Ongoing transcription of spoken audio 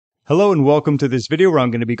Hello and welcome to this video where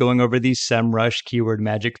I'm going to be going over the SEMRush keyword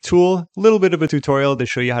magic tool, a little bit of a tutorial to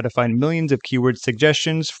show you how to find millions of keyword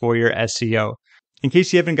suggestions for your SEO. In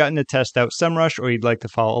case you haven't gotten to test out SEMRush or you'd like to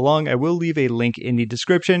follow along, I will leave a link in the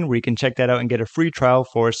description where you can check that out and get a free trial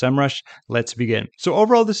for SEMRush. Let's begin. So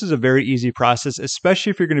overall, this is a very easy process,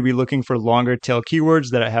 especially if you're going to be looking for longer tail keywords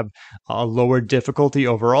that have a lower difficulty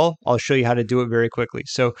overall. I'll show you how to do it very quickly.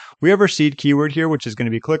 So we have our seed keyword here, which is going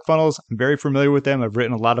to be ClickFunnels. I'm very familiar with them. I've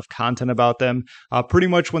written a lot of content about them. Pretty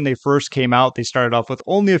much when they first came out, they started off with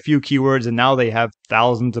only a few keywords and now they have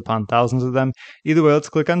thousands upon thousands of them. Either way, let's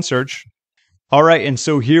click on search. All right, and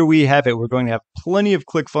so here we have it. We're going to have plenty of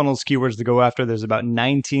ClickFunnels keywords to go after. There's about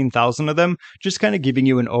 19,000 of them, just kind of giving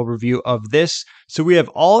you an overview of this. So we have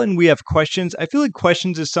all and we have questions. I feel like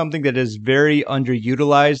questions is something that is very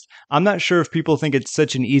underutilized. I'm not sure if people think it's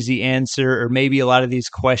such an easy answer or maybe a lot of these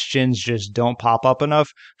questions just don't pop up enough.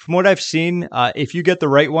 From what I've seen, if you get the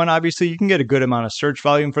right one, obviously you can get a good amount of search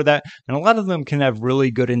volume for that. And a lot of them can have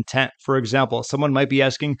really good intent. For example, someone might be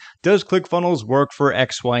asking, does ClickFunnels work for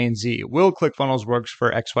X, Y, and Z? Will ClickFunnels works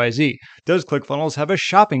for XYZ? Does ClickFunnels have a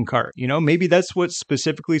shopping cart? Maybe that's what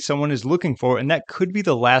specifically someone is looking for, and that could be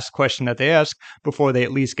the last question that they ask before they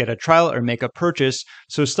at least get a trial or make a purchase.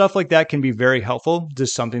 So stuff like that can be very helpful.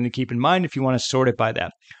 Just something to keep in mind if you want to sort it by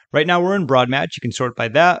that. Right now we're in broad match. You can sort by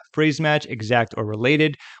that, phrase match, exact, or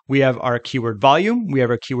related. We have our keyword volume. We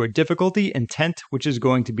have our keyword difficulty, intent, which is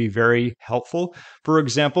going to be very helpful. For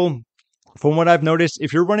example, from what I've noticed,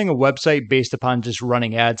 if you're running a website based upon just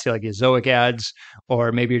running ads, say like Ezoic ads,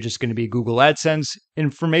 or maybe you're just going to be Google AdSense,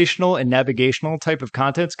 informational and navigational type of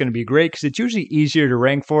content is going to be great because it's usually easier to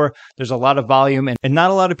rank for. There's a lot of volume and not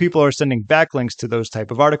a lot of people are sending backlinks to those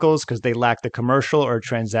type of articles because they lack the commercial or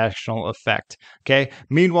transactional effect. Okay.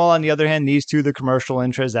 Meanwhile, on the other hand, these two, the commercial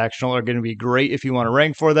and transactional, are going to be great if you want to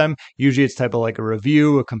rank for them. Usually it's type of like a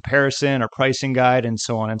review, a comparison, a pricing guide, and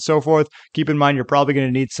so on and so forth. Keep in mind, you're probably going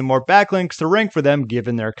to need some more backlinks to rank for them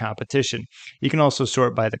given their competition. You can also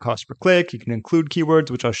sort by the cost per click. You can include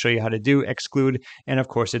keywords, which I'll show you how to do, exclude, and of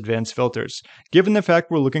course, advanced filters. Given the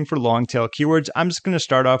fact we're looking for long tail keywords, I'm just going to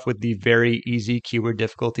start off with the very easy keyword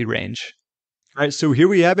difficulty range. All right, so here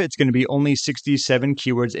we have it. It's going to be only 67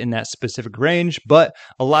 keywords in that specific range, but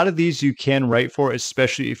a lot of these you can write for,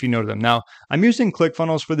 especially if you know them. Now, I'm using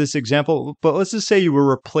ClickFunnels for this example, but let's just say you were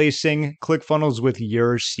replacing ClickFunnels with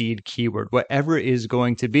your seed keyword, whatever it is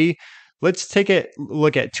going to be. Let's take a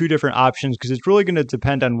look at two different options because it's really going to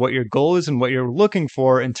depend on what your goal is and what you're looking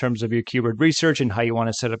for in terms of your keyword research and how you want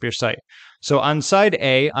to set up your site. So on side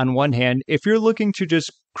A, on one hand, if you're looking to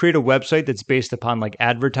just create a website that's based upon like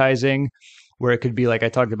advertising, where it could be like I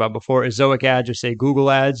talked about before, Ezoic ads or say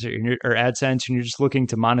Google ads or AdSense, and you're just looking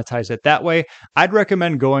to monetize it that way, I'd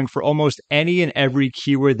recommend going for almost any and every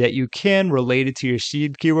keyword that you can related to your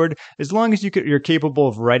seed keyword, as long as you're capable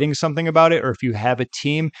of writing something about it, or if you have a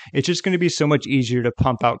team, it's just going to be so much easier to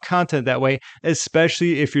pump out content that way,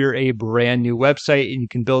 especially if you're a brand new website and you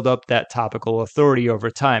can build up that topical authority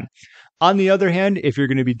over time. On the other hand, if you're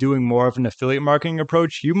going to be doing more of an affiliate marketing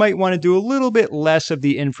approach, you might want to do a little bit less of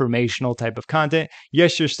the informational type of content.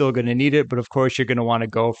 Yes, you're still going to need it, but of course you're going to want to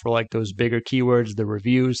go for like those bigger keywords, the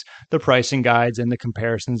reviews, the pricing guides, and the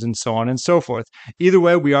comparisons, and so on and so forth. Either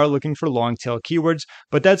way, we are looking for long tail keywords,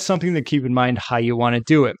 but that's something to keep in mind how you want to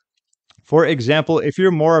do it. For example, if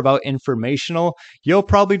you're more about informational, you'll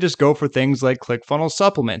probably just go for things like ClickFunnels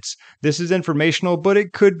supplements. This is informational, but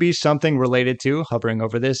it could be something related to, hovering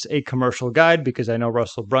over this, a commercial guide, because I know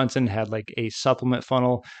Russell Brunson had like a supplement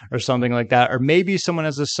funnel or something like that. Or maybe someone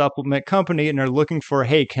has a supplement company and they're looking for,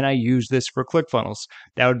 hey, can I use this for ClickFunnels?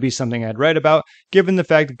 That would be something I'd write about, given the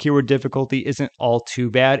fact that keyword difficulty isn't all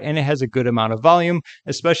too bad and it has a good amount of volume,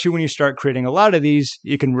 especially when you start creating a lot of these,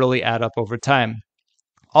 you can really add up over time.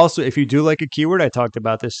 Also, if you do like a keyword, I talked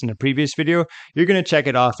about this in a previous video, you're going to check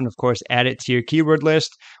it off and of course add it to your keyword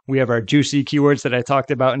list. We have our juicy keywords that I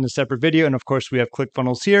talked about in a separate video. And of course we have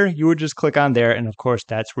ClickFunnels here. You would just click on there and of course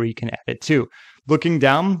that's where you can add it to. Looking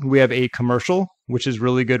down, we have a commercial, which is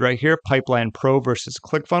really good right here. Pipeline Pro versus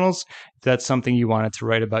ClickFunnels. If that's something you wanted to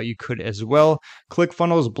write about, you could as well.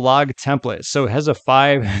 ClickFunnels blog template. So it has a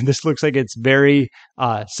 5. This looks like it's very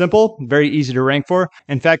simple, very easy to rank for.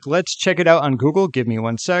 In fact, let's check it out on Google. Give me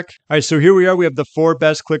one sec. All right, so here we are. We have the 4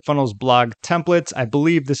 best ClickFunnels blog templates. I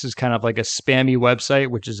believe this is kind of like a spammy website,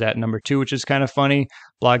 which is at number 2, which is kind of funny.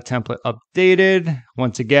 Blog template updated.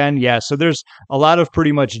 Once again, yeah, so there's a lot of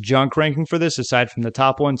pretty much junk ranking for this aside from the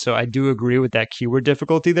top one. So I do agree with that keyword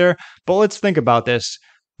difficulty there. But let's think about this.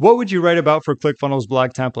 What would you write about for ClickFunnels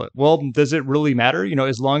blog template? Well, does it really matter?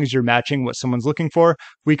 As long as you're matching what someone's looking for,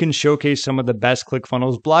 we can showcase some of the best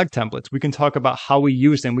ClickFunnels blog templates. We can talk about how we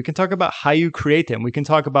use them. We can talk about how you create them. We can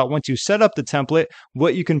talk about once you set up the template,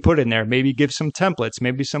 what you can put in there. Maybe give some templates,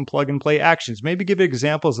 maybe some plug and play actions, maybe give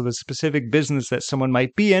examples of a specific business that someone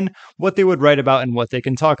might be in, what they would write about and what they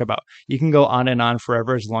can talk about. You can go on and on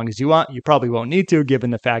forever as long as you want. You probably won't need to, given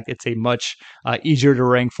the fact it's a much easier to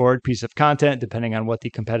rank forward piece of content, depending on what the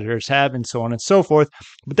competitors have and so on and so forth.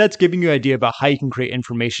 But that's giving you an idea about how you can create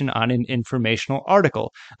information on an informational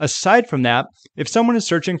article. Aside from that, if someone is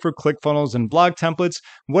searching for ClickFunnels and blog templates,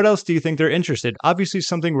 what else do you think they're interested? Obviously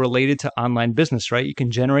something related to online business, right? You can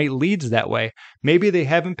generate leads that way. Maybe they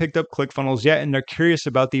haven't picked up ClickFunnels yet and they're curious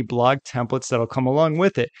about the blog templates that'll come along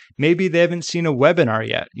with it. Maybe they haven't seen a webinar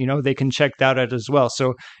yet. They can check that out as well.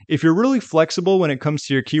 So if you're really flexible when it comes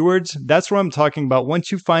to your keywords, that's what I'm talking about.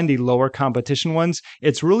 Once you find the lower competition ones,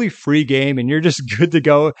 it's really free game and you're just good to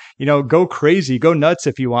go, go crazy, go nuts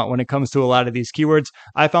if you want when it comes to a lot of these keywords.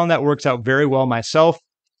 I found that works out very well myself.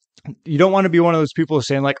 You don't want to be one of those people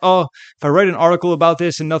saying like, oh, if I write an article about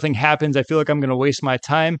this and nothing happens, I feel like I'm going to waste my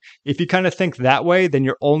time. If you kind of think that way, then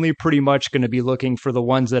you're only pretty much going to be looking for the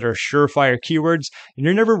ones that are surefire keywords. And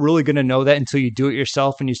you're never really going to know that until you do it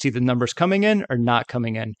yourself and you see the numbers coming in or not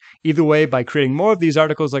coming in. Either way, by creating more of these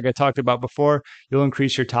articles, like I talked about before, you'll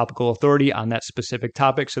increase your topical authority on that specific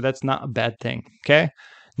topic. So that's not a bad thing. Okay.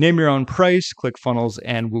 Name your own price, ClickFunnels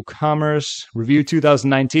and WooCommerce. Review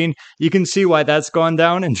 2019. You can see why that's gone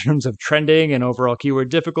down in terms of trending and overall keyword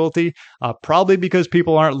difficulty. Probably because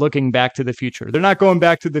people aren't looking back to the future. They're not going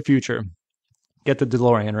back to the future. Get the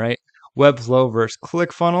DeLorean, right? Webflow versus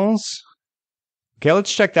ClickFunnels. Okay,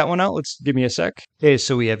 let's check that one out. Give me a sec. Okay,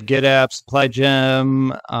 so we have GetApp,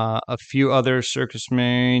 SupplyGem, a few other,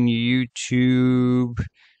 CircusMain, YouTube.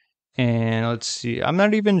 And let's see, I'm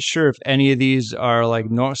not even sure if any of these are like,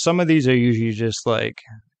 some of these are usually just like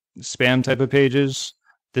spam type of pages.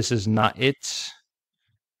 This is not it.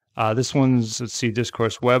 This one's, let's see,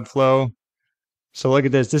 Discourse Webflow. So look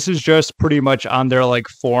at this. This is just pretty much on their like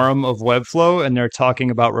forum of Webflow, and they're talking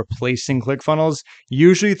about replacing ClickFunnels.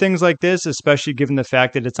 Usually things like this, especially given the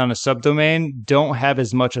fact that it's on a subdomain, don't have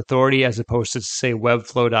as much authority as opposed to say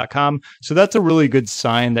webflow.com. So that's a really good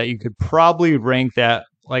sign that you could probably rank that,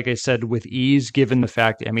 like I said, with ease, given the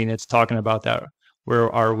fact, it's talking about that. Where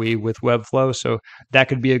are we with Webflow? So that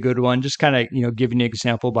could be a good one. Just kind of, giving an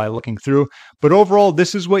example by looking through. But overall,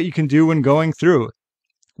 this is what you can do when going through.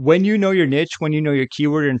 When you know your niche, when you know your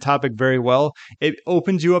keyword and topic very well, it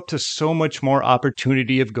opens you up to so much more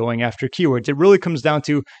opportunity of going after keywords. It really comes down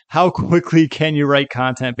to how quickly can you write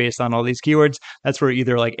content based on all these keywords. That's where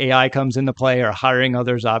either like AI comes into play or hiring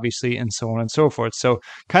others, obviously, and so on and so forth. So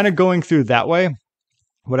kind of going through that way.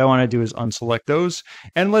 What I want to do is unselect those,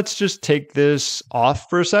 and let's just take this off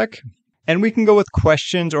for a sec. And we can go with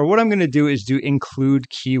questions, or what I'm going to do is do include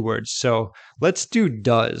keywords. So let's do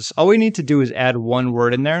does. All we need to do is add one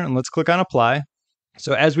word in there, and let's click on apply.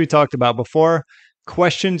 So as we talked about before,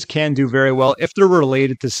 questions can do very well if they're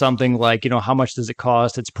related to something like, how much does it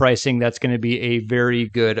cost? Its pricing. That's going to be a very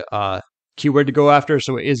good keyword to go after,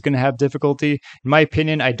 so it is going to have difficulty. In my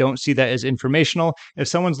opinion, I don't see that as informational. If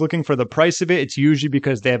someone's looking for the price of it, it's usually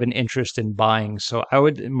because they have an interest in buying. So I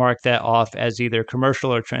would mark that off as either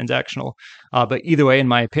commercial or transactional. But either way, in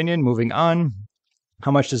my opinion, moving on. How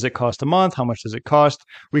much does it cost a month? How much does it cost?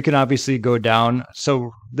 We can obviously go down. So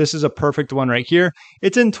this is a perfect one right here.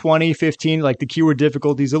 It's in 20, 15, like the keyword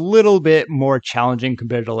difficulty is a little bit more challenging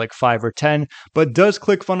compared to like 5 or 10, but does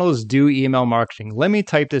ClickFunnels do email marketing? Let me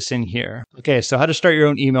type this in here. Okay, so how to start your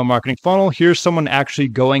own email marketing funnel. Here's someone actually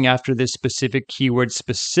going after this specific keyword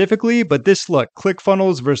specifically, but this, look,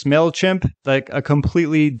 ClickFunnels versus MailChimp, like a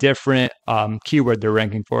completely different keyword they're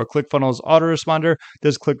ranking for. ClickFunnels autoresponder.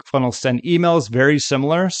 Does ClickFunnels send emails? Very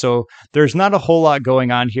similar. So there's not a whole lot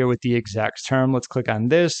going on here with the exact term. Let's click on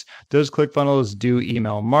this. Does ClickFunnels do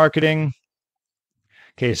email marketing?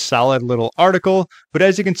 Okay, solid little article. But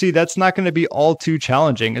as you can see, that's not going to be all too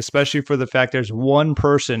challenging, especially for the fact there's one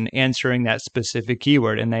person answering that specific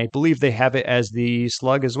keyword. And I believe they have it as the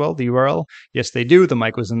slug as well, the URL. Yes, they do. The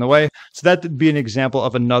mic was in the way. So that would be an example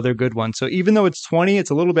of another good one. So even though it's 20,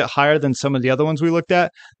 it's a little bit higher than some of the other ones we looked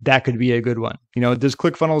at. That could be a good one. Does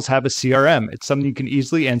ClickFunnels have a CRM? It's something you can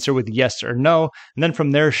easily answer with yes or no. And then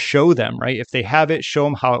from there, show them, right? If they have it, show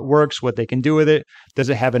them how it works, what they can do with it. Does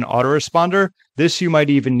it have an autoresponder? This you might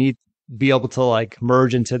even need be able to like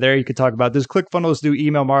merge into there. You could talk about, does ClickFunnels do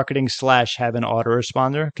email marketing / have an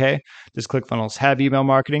autoresponder? Okay. Does ClickFunnels have email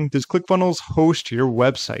marketing? Does ClickFunnels host your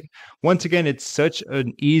website? Once again, it's such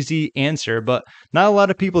an easy answer, but not a lot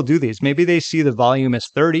of people do these. Maybe they see the volume as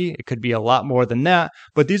 30. It could be a lot more than that,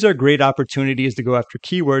 but these are great opportunities to go after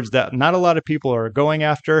keywords that not a lot of people are going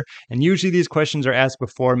after. And usually these questions are asked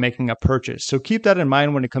before making a purchase. So keep that in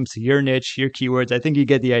mind when it comes to your niche, your keywords. I think you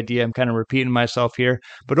get the idea. I'm kind of repeating myself here,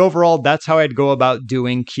 but overall, that's how I'd go about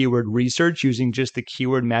doing keyword research using just the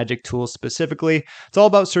Keyword Magic tool specifically. It's all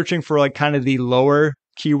about searching for like kind of the lower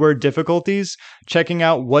keyword difficulties, checking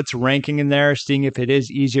out what's ranking in there, seeing if it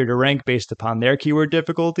is easier to rank based upon their keyword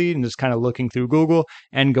difficulty, and just kind of looking through Google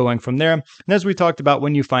and going from there. And as we talked about,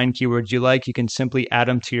 when you find keywords you like, you can simply add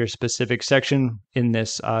them to your specific section in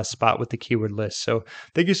this spot with the keyword list. So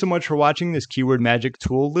thank you so much for watching this Keyword Magic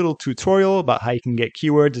tool little tutorial about how you can get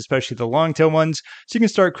keywords, especially the long tail ones, so you can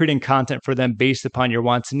start creating content for them based upon your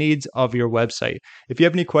wants and needs of your website. If you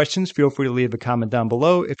have any questions, feel free to leave a comment down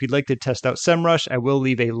below. If you'd like to test out SEMRush, I will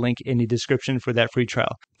leave a link in the description for that free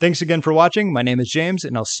trial. Thanks again for watching. My name is James,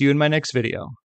 and I'll see you in my next video.